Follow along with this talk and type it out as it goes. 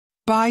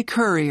By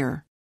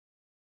Courier,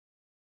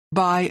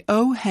 by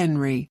O.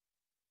 Henry.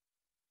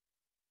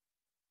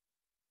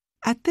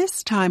 At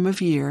this time of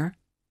year,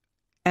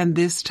 and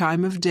this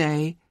time of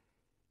day,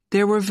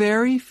 there were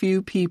very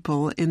few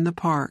people in the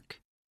park.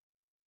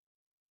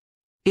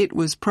 It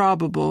was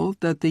probable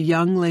that the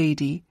young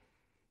lady,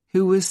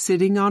 who was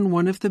sitting on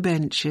one of the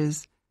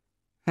benches,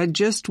 had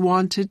just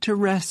wanted to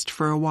rest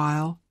for a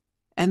while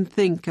and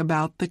think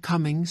about the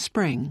coming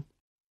spring.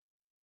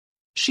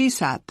 She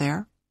sat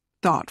there,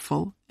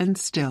 thoughtful and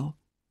still.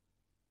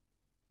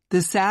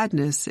 The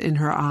sadness in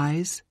her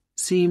eyes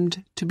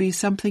seemed to be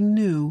something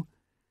new,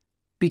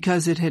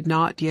 because it had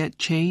not yet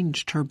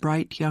changed her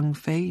bright young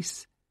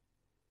face,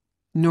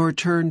 nor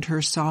turned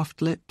her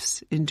soft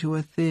lips into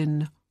a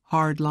thin,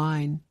 hard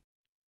line.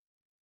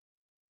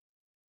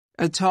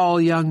 A tall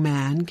young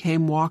man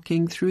came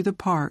walking through the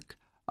park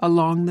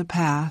along the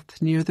path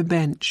near the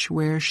bench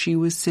where she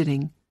was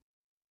sitting.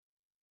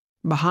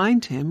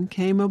 Behind him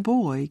came a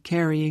boy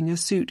carrying a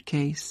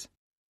suitcase.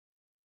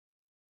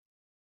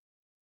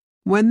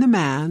 When the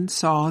man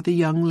saw the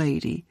young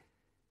lady,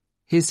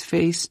 his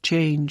face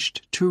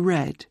changed to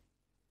red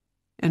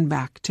and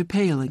back to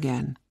pale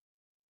again.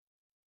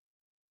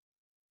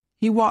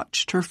 He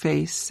watched her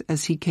face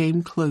as he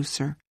came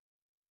closer,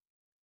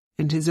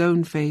 and his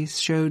own face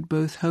showed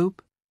both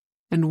hope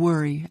and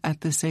worry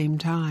at the same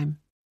time.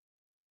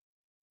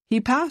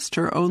 He passed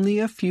her only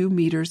a few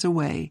meters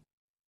away,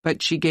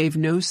 but she gave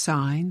no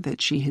sign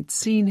that she had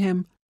seen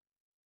him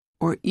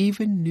or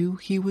even knew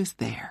he was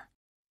there.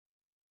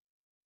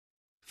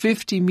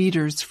 50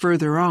 meters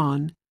further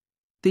on,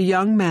 the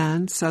young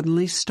man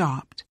suddenly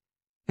stopped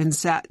and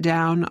sat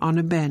down on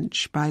a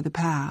bench by the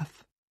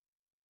path.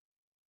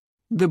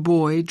 The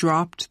boy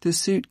dropped the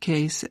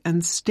suitcase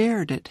and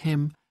stared at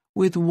him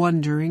with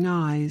wondering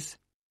eyes.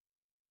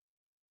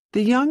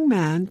 The young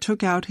man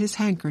took out his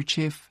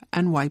handkerchief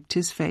and wiped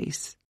his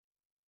face.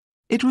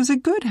 It was a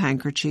good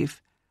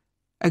handkerchief,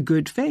 a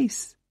good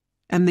face,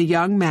 and the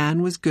young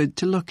man was good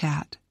to look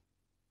at.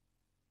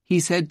 He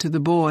said to the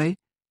boy,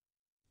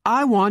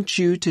 "I want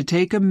you to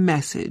take a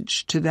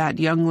message to that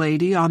young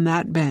lady on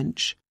that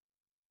bench.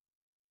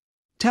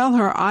 Tell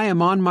her I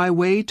am on my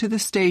way to the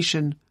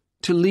station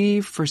to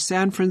leave for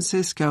San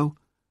Francisco.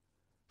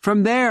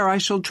 From there I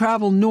shall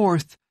travel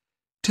north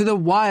to the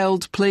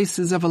wild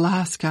places of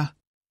Alaska.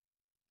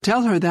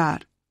 Tell her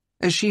that,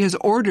 as she has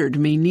ordered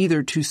me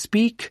neither to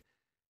speak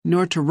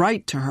nor to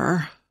write to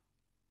her.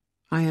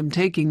 I am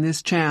taking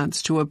this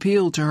chance to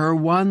appeal to her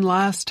one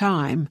last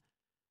time.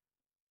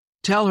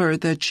 Tell her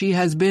that she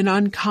has been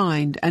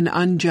unkind and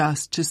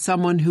unjust to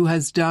someone who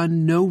has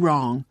done no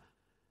wrong,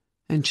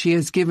 and she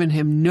has given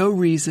him no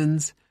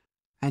reasons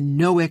and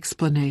no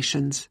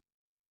explanations.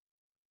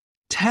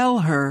 Tell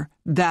her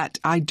that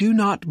I do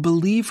not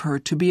believe her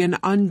to be an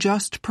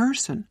unjust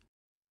person.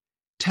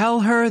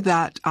 Tell her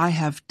that I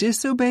have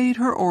disobeyed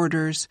her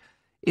orders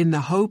in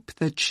the hope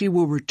that she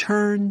will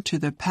return to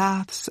the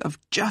paths of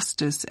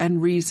justice and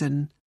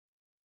reason.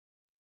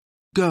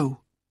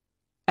 Go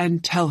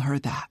and tell her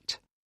that."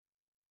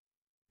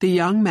 The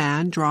young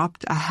man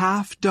dropped a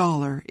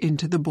 $50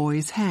 into the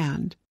boy's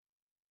hand.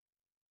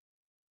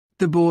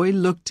 The boy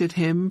looked at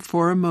him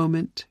for a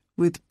moment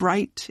with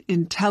bright,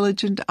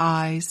 intelligent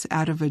eyes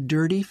out of a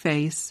dirty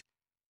face,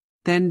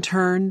 then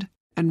turned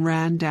and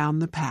ran down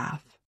the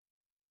path.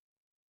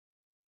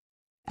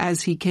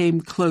 As he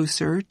came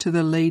closer to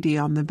the lady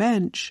on the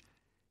bench,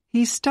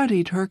 he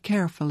studied her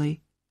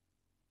carefully.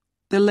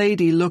 The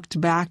lady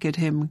looked back at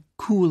him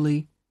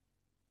coolly.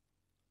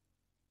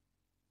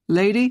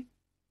 "Lady,"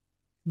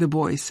 the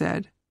boy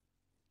said,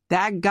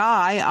 "that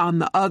guy on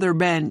the other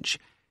bench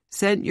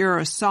sent yer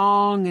a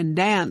song and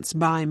dance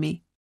by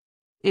me.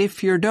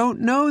 If yer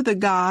don't know the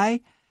guy,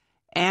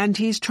 and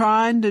he's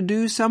trying to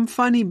do some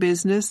funny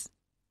business,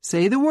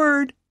 say the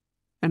word,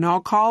 and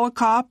I'll call a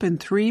cop in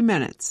 3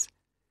 minutes.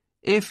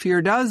 If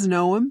yer does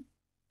know him,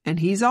 and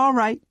he's all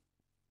right,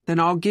 then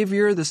I'll give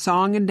yer the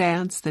song and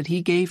dance that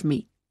he gave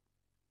me."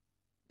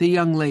 The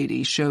young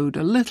lady showed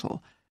a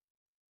little,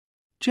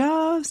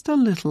 just a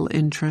little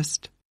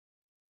interest.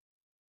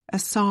 "A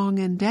song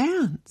and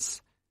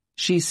dance,"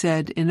 she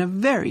said in a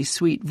very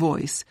sweet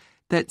voice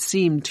that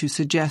seemed to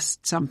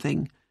suggest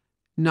something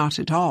not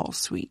at all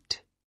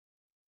sweet.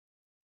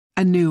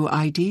 "A new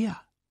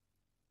idea.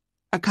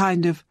 A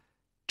kind of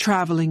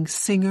traveling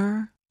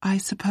singer, I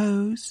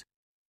suppose.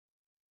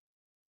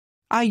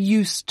 I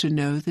used to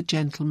know the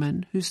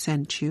gentleman who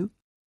sent you,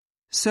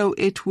 so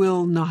it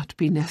will not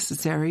be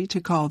necessary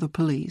to call the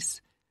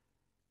police.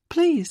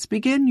 Please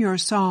begin your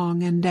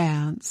song and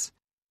dance,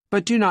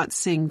 but do not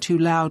sing too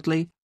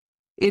loudly.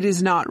 It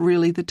is not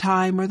really the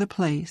time or the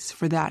place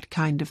for that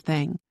kind of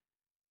thing."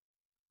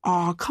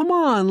 "Aw, come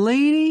on,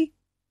 lady,"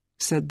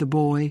 said the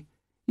boy.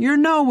 "You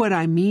know what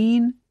I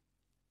mean.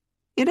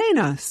 It ain't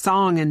a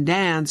song and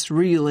dance,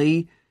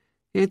 really.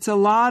 It's a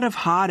lot of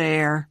hot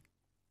air.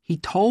 He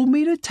told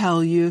me to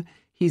tell you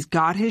he's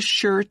got his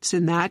shirts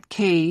in that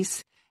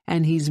case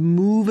and he's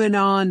moving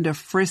on to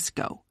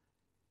Frisco.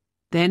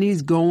 Then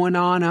he's going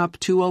on up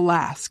to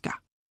Alaska.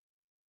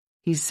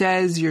 He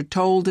says you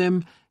told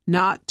him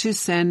not to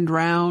send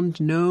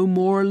round no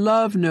more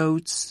love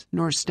notes,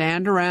 nor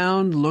stand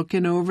around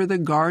looking over the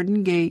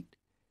garden gate.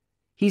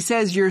 He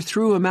says you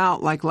threw him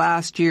out like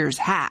last year's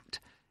hat,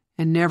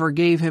 and never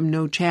gave him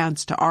no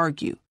chance to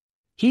argue.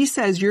 He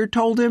says you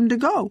told him to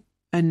go,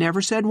 and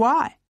never said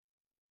why.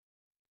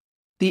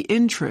 The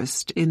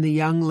interest in the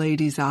young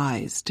lady's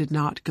eyes did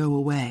not go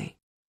away.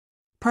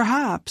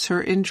 Perhaps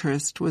her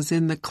interest was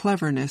in the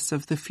cleverness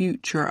of the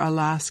future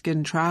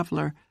Alaskan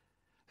traveler,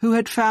 who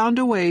had found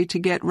a way to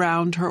get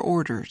round her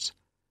orders.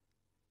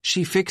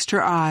 She fixed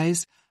her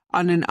eyes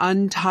on an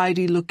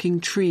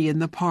untidy-looking tree in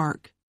the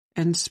park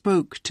and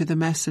spoke to the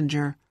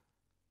messenger.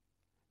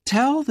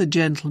 "Tell the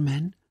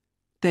gentleman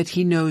that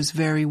he knows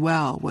very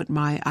well what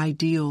my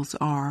ideals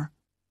are.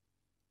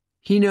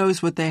 He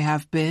knows what they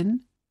have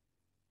been,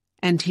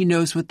 and he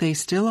knows what they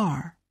still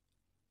are.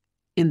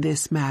 In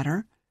this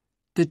matter,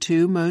 the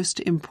two most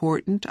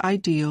important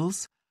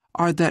ideals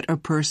are that a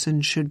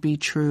person should be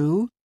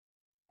true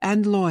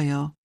and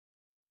loyal.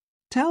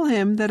 Tell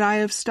him that I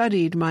have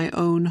studied my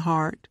own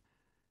heart,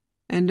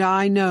 and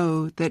I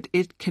know that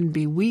it can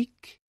be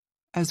weak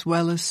as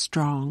well as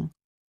strong.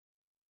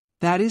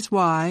 That is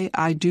why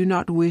I do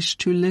not wish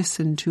to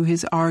listen to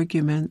his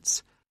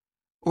arguments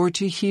or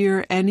to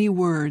hear any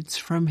words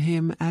from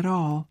him at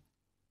all.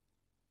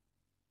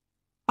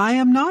 I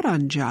am not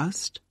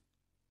unjust,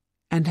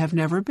 and have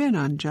never been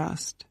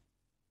unjust.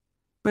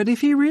 But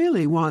if he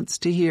really wants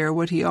to hear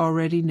what he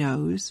already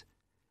knows,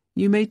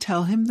 you may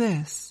tell him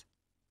this.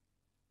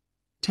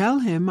 Tell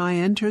him I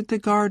entered the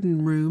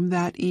garden room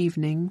that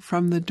evening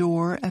from the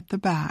door at the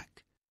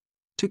back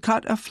to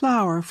cut a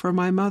flower for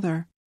my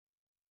mother.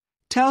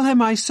 Tell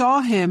him I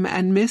saw him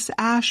and Miss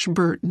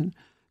Ashburton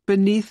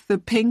beneath the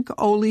pink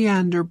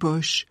oleander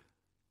bush.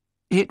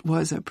 It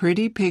was a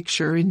pretty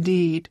picture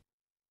indeed.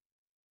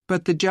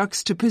 But the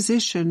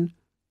juxtaposition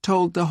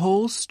told the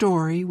whole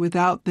story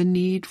without the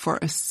need for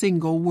a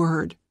single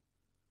word.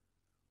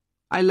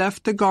 I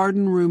left the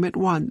garden room at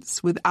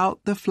once without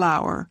the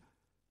flower,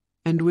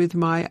 and with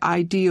my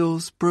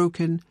ideals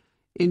broken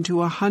into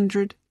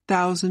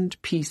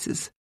 100,000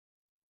 pieces.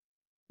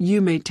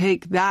 You may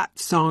take that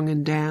song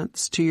and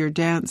dance to your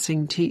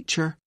dancing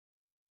teacher.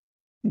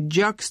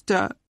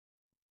 Juxta?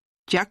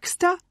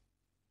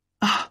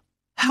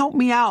 Help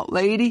me out,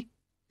 lady,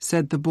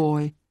 said the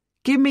boy.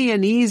 Give me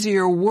an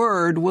easier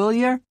word, will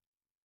you?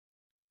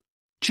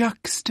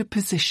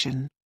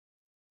 Juxtaposition,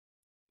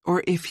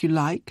 or if you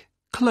like,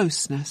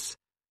 closeness.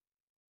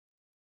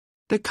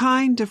 The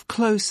kind of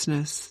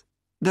closeness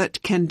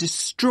that can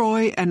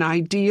destroy an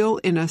ideal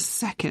in a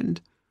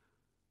second.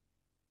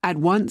 At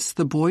once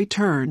the boy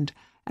turned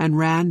and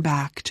ran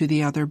back to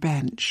the other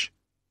bench.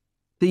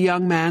 The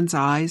young man's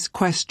eyes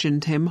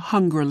questioned him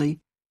hungrily.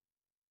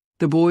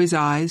 The boy's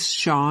eyes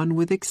shone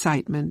with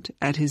excitement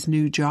at his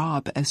new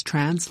job as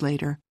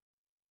translator.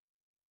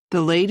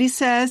 The lady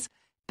says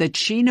that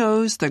she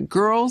knows the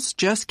girls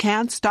just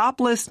can't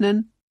stop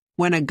listening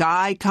when a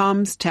guy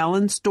comes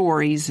telling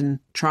stories and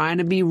trying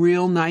to be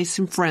real nice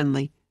and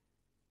friendly.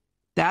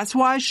 That's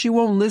why she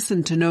won't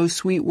listen to no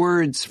sweet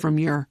words from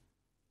yer.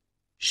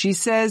 She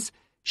says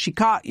she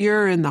caught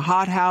yer in the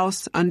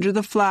hothouse under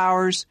the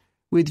flowers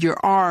with your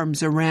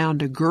arms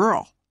around a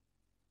girl.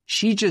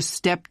 She just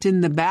stepped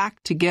in the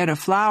back to get a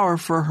flower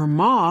for her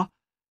ma,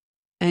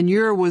 and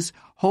yer was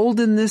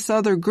holding this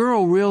other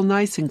girl real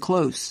nice and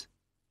close.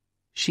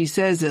 She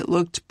says it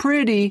looked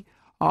pretty,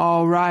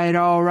 all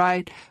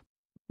right,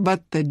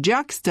 but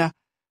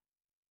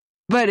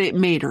it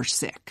made her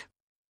sick.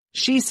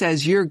 She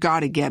says you're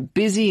gotta get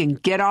busy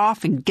and get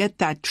off and get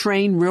that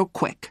train real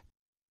quick.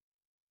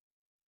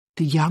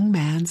 The young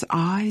man's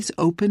eyes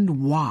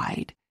opened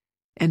wide,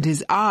 and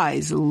his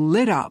eyes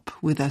lit up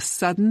with a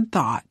sudden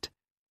thought.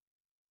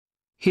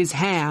 His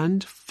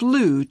hand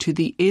flew to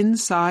the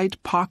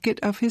inside pocket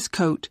of his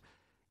coat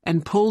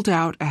and pulled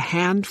out a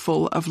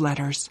handful of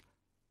letters.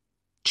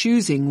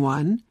 Choosing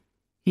one,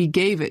 he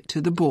gave it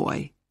to the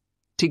boy,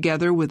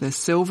 together with a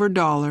silver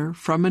dollar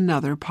from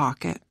another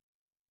pocket.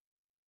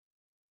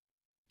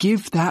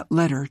 Give that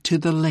letter to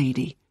the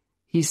lady,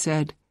 he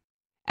said,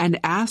 and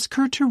ask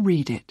her to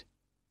read it.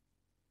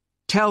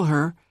 Tell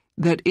her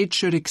that it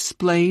should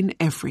explain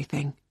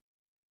everything.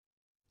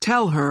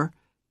 Tell her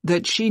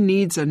that she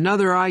needs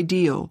another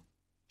ideal.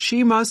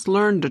 She must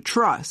learn to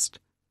trust,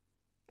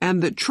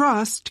 and that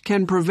trust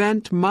can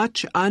prevent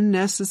much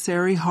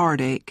unnecessary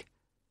heartache.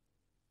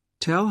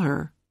 Tell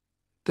her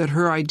that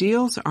her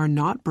ideals are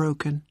not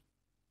broken.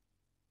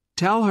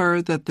 Tell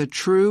her that the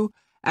true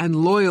and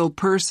loyal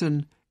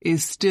person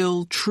is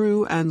still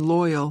true and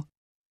loyal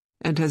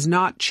and has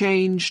not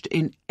changed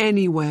in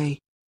any way.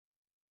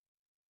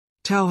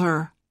 Tell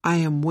her I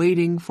am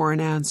waiting for an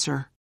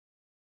answer.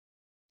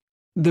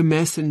 The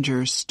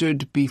messenger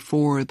stood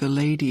before the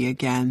lady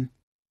again.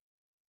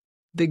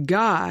 The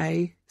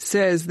guy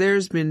says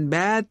there's been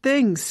bad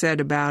things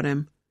said about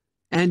him,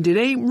 and it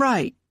ain't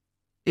right.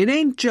 It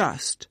ain't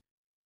just.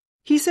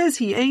 He says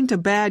he ain't a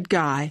bad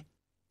guy.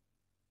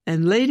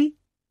 And lady,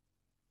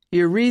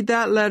 you read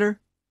that letter?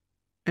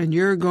 and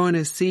you're going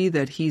to see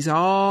that he's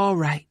all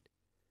right.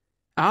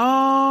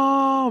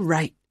 All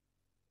right."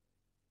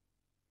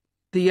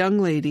 The young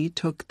lady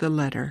took the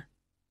letter.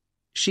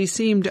 She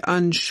seemed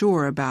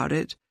unsure about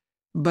it,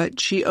 but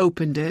she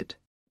opened it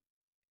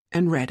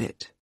and read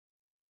it.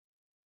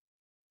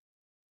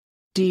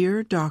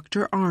 Dear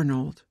Dr.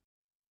 Arnold,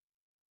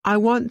 I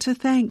want to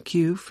thank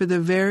you for the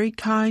very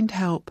kind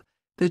help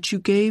that you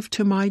gave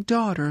to my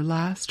daughter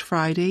last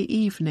Friday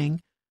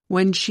evening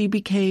when she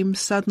became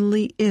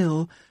suddenly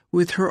ill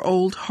with her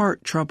old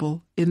heart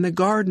trouble in the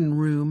garden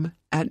room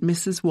at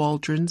Mrs.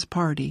 Waldron's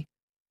party.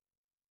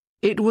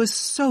 It was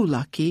so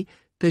lucky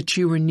that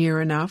you were near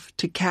enough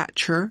to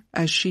catch her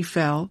as she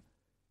fell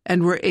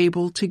and were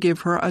able to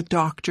give her a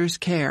doctor's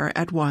care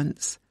at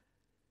once.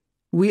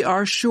 We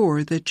are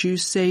sure that you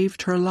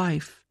saved her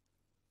life.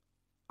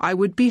 I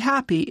would be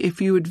happy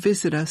if you would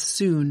visit us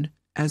soon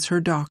as her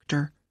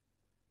doctor.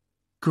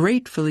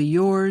 Gratefully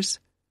yours,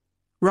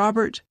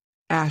 Robert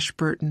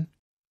Ashburton.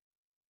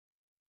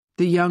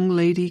 The young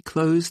lady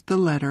closed the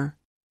letter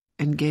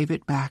and gave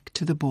it back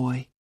to the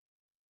boy.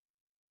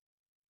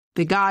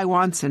 "The guy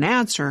wants an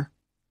answer,"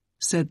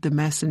 said the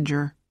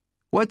messenger.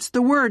 "What's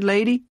the word,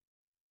 lady?"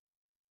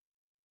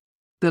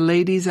 The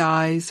lady's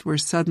eyes were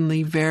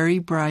suddenly very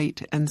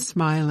bright and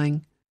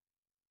smiling.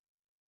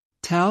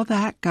 "Tell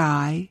that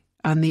guy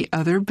on the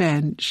other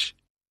bench,"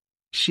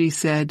 she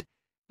said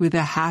with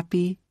a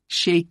happy,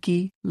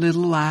 shaky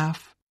little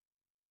laugh,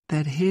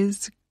 "that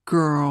his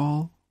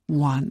girl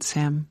wants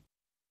him."